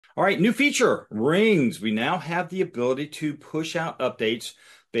All right, new feature, rings. We now have the ability to push out updates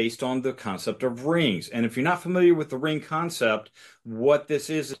based on the concept of rings. And if you're not familiar with the ring concept, what this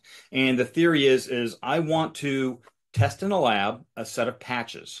is, and the theory is I want to test in a lab a set of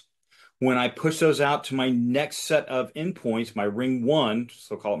patches. When I push those out to my next set of endpoints, my ring one,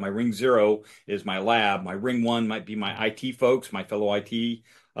 so call it my ring zero, is my lab. My ring one might be my IT folks, my fellow IT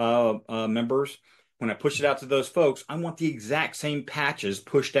members. When I push it out to those folks, I want the exact same patches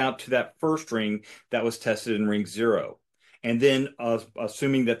pushed out to that first ring that was tested in ring zero. And then,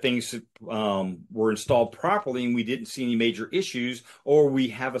 assuming that things were installed properly and we didn't see any major issues, or we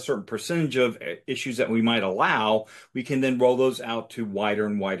have a certain percentage of issues that we might allow, we can then roll those out to wider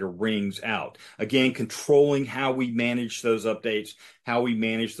and wider rings out. Again, controlling how we manage those updates, how we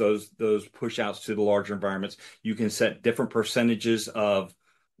manage those push outs to the larger environments. You can set different percentages of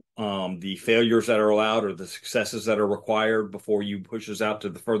the failures that are allowed or the successes that are required before you push those out to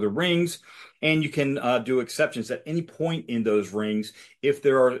the further rings. And you can do exceptions at any point in those rings. If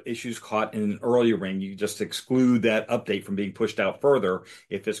there are issues caught in an earlier ring, you just exclude that update from being pushed out further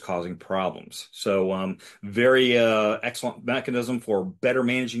if it's causing problems. So very excellent mechanism for better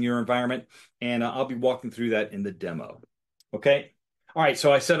managing your environment. And I'll be walking through that in the demo. Okay. All right.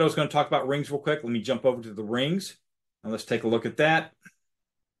 So I said I was going to talk about rings real quick. Let me jump over to the rings and let's take a look at that.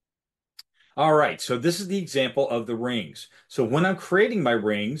 All right, so this is the example of the rings. So when I'm creating my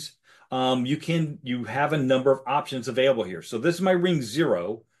rings, you have a number of options available here. So this is my ring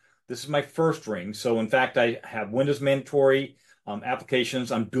zero. This is my first ring. So in fact, I have Windows mandatory applications.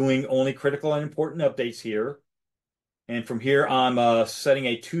 I'm doing only critical and important updates here. And from here, I'm setting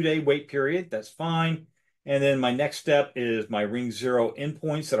a 2-day wait period. That's fine. And then my next step is my ring zero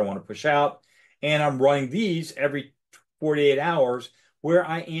endpoints that I want to push out. And I'm running these every 48 hours where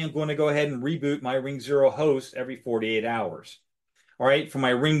I am going to go ahead and reboot my ring zero host every 48 hours. All right, for my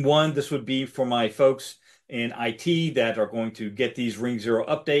ring one, this would be for my folks in IT that are going to get these ring zero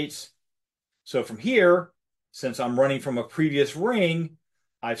updates. So from here, since I'm running from a previous ring,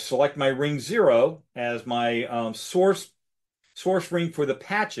 I've selected my ring zero as my source ring for the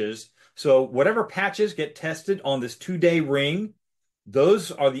patches. So whatever patches get tested on this 2-day ring, those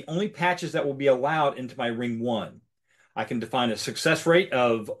are the only patches that will be allowed into my ring one. I can define a success rate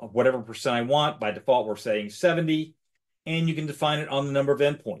of whatever percent I want. By default, we're saying 70, and you can define it on the number of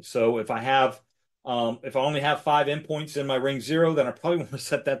endpoints. So if I only have 5 endpoints in my ring zero, then I probably want to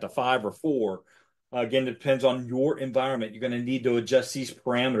set that to 5 or 4. Again, it depends on your environment. You're going to need to adjust these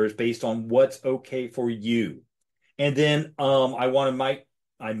parameters based on what's okay for you. And then I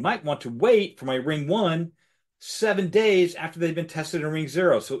might want to wait for my ring one 7 days after they've been tested in ring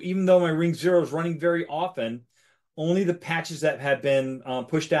zero. So even though my ring zero is running very often, only the patches that have been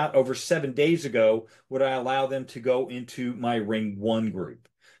pushed out over 7 days ago would I allow them to go into my ring one group.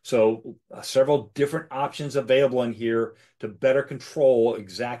 So several different options available in here to better control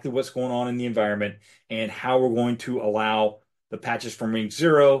exactly what's going on in the environment and how we're going to allow the patches from ring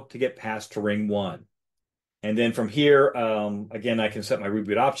zero to get passed to ring one. And then from here, again, I can set my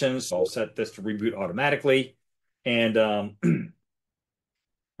reboot options. So I'll set this to reboot automatically. And from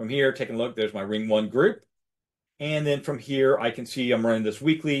here, taking a look, there's my ring one group. And then from here, I can see I'm running this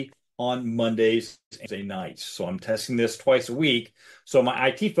weekly on Mondays and Tuesday nights. So I'm testing this twice a week. So my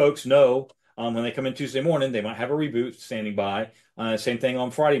IT folks know when they come in Tuesday morning, they might have a reboot standing by. Same thing on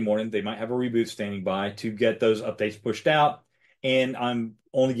Friday morning, they might have a reboot standing by to get those updates pushed out. And I'm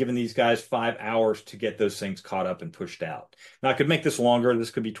only giving these guys 5 hours to get those things caught up and pushed out. Now, I could make this longer. This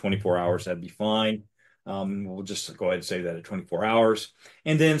could be 24 hours. That'd be fine. We'll just go ahead and say that at 24 hours.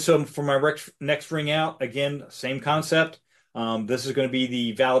 And then so for my next ring out, again, same concept. This is going to be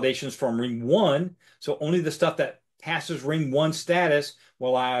the validations from ring one. So only the stuff that passes ring one status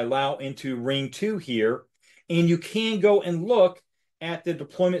will I allow into ring two here. And you can go and look at the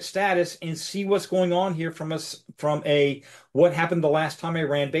deployment status and see what's going on here from a what happened the last time I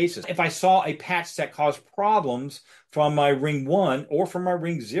ran basis. If I saw a patch that caused problems from my ring one or from my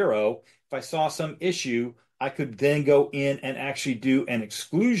ring zero, if I saw some issue, I could then go in and actually do an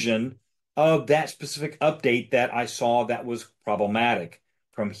exclusion of that specific update that I saw that was problematic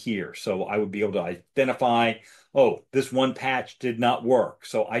from here. So I would be able to identify, oh, this one patch did not work.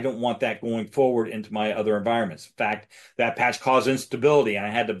 So I don't want that going forward into my other environments. In fact, that patch caused instability and I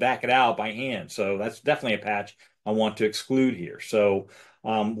had to back it out by hand. So that's definitely a patch I want to exclude here. So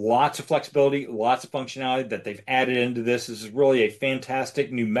lots of flexibility, lots of functionality that they've added into this. This is really a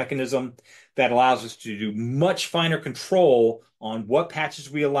fantastic new mechanism that allows us to do much finer control on what patches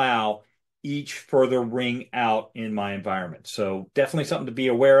we allow each further ring out in my environment. So definitely something to be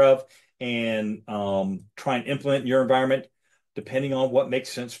aware of and try and implement in your environment. depending on what makes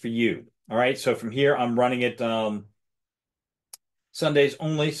sense for you. All right, so from here, I'm running it Sundays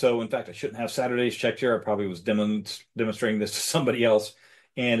only. So in fact, I shouldn't have Saturdays checked here. I probably was demonstrating this to somebody else.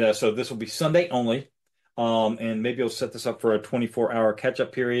 And so this will be Sunday only. And maybe I'll set this up for a 24-hour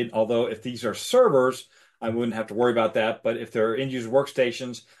catch-up period. Although if these are servers, I wouldn't have to worry about that. But if they're end-user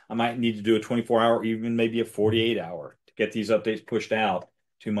workstations, I might need to do a 24-hour, even maybe a 48-hour to get these updates pushed out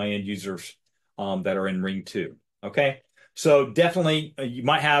to my end users that are in Ring 2. Okay, so definitely you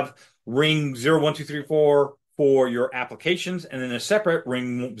might have Ring 0, 1, 2, 3, 4 for your applications, and then a separate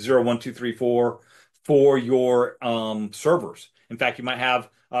Ring 0, 1, 2, 3, 4 for your servers. In fact, you might have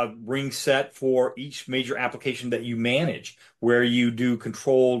a ring set for each major application that you manage, where you do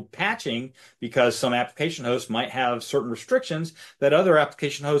controlled patching because some application hosts might have certain restrictions that other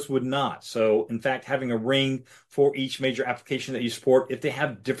application hosts would not. So, in fact, having a ring for each major application that you support, if they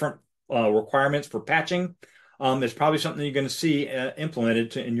have different requirements for patching, is probably something you're going to see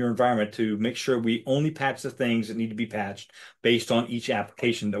implemented in your environment to make sure we only patch the things that need to be patched based on each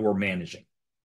application that we're managing.